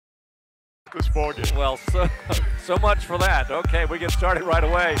this ballgame. Well, so much for that. Okay, we get started right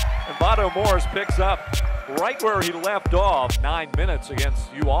away. And Vado Morris picks up right where he left off. 9 minutes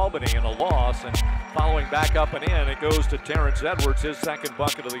against UAlbany in a loss. And following back up and in, it goes to Terrence Edwards, his second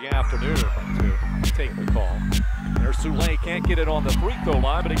bucket of the afternoon to take the call. There's Soule, can't get it on the free throw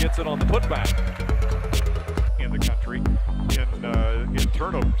line, but he gets it on the putback. In the country in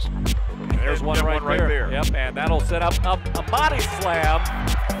turnovers. There's one right there. Yep, and that'll set up a body slam.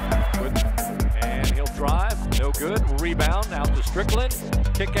 And he'll drive, no good. Rebound out to Strickland.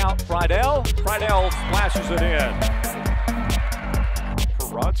 Kick out Friedel. Friedel splashes it in. For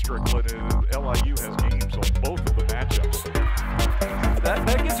Rod Strickland, LIU has games on both of the matchups.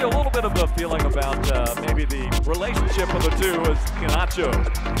 That gives you a little bit of a feeling about maybe the relationship of the two as Iheanacho.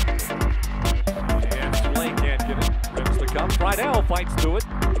 And Soule can't get it. Rims the cup. Friedel fights through it.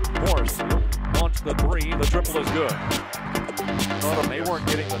 Morris launch the three. The triple is good. They weren't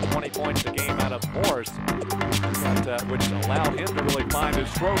getting the 20 points a game out of Morris, which allowed him to really find his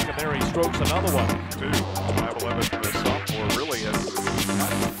stroke, and there he strokes another one. 5'11", the sophomore really has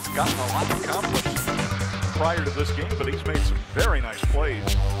gotten a lot accomplished prior to this game, but he's made some very nice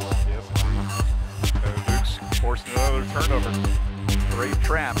plays. Duke's forced another turnover. Great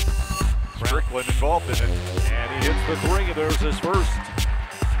trap. Strickland involved in it. And he hits the three. There's his first.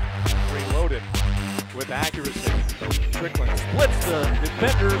 Reloaded with accuracy. Strickland splits the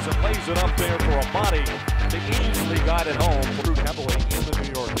defenders and lays it up there for a body. They easily got it home. Threw heavily in the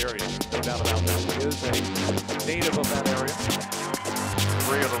New York area. No doubt about that. He is a native of that area.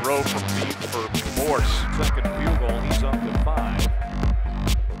 3 in a row from deep for Morse. Second field goal. He's up to 5.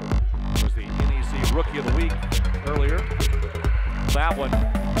 Was the NEC Rookie of the Week earlier. That one.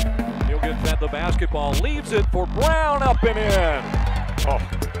 He'll get fed the basketball. Leaves it for Brown, up and in. Oh,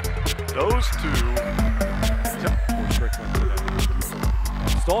 those two. Strickland today.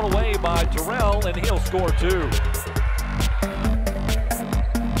 Stolen away by Terrell, and he'll score 2.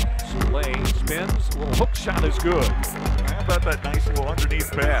 Soule spins. A little hook shot is good. How about that nice little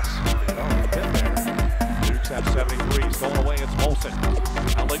underneath pass? Dukes have 73. Stolen away, it's Molson.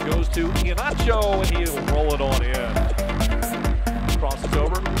 Outlet goes to Iheanacho, and he'll roll it on in. Crosses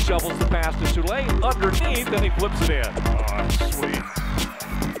over, shovels the pass to Soule. Underneath, and he flips it in. Oh, sweet.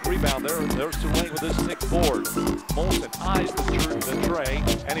 Rebound there. There's Soule with his 6th board. Molson eyes the tray,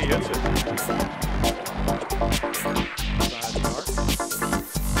 and he hits it. Side the arc.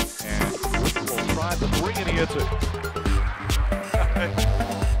 And will try the 3, and he hits it.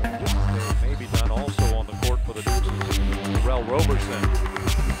 They may be done also on the court for the Dukes. Terrell Roberson.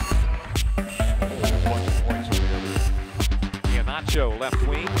 1 points over the Iheanacho, left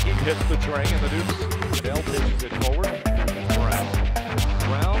wing. He hits the tray, and the Dukes. Dell pitches it forward. Brown.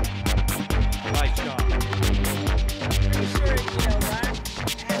 Nice shot. Pretty sure, Rod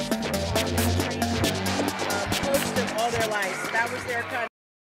has trained, coached them all their lives. That was their kind of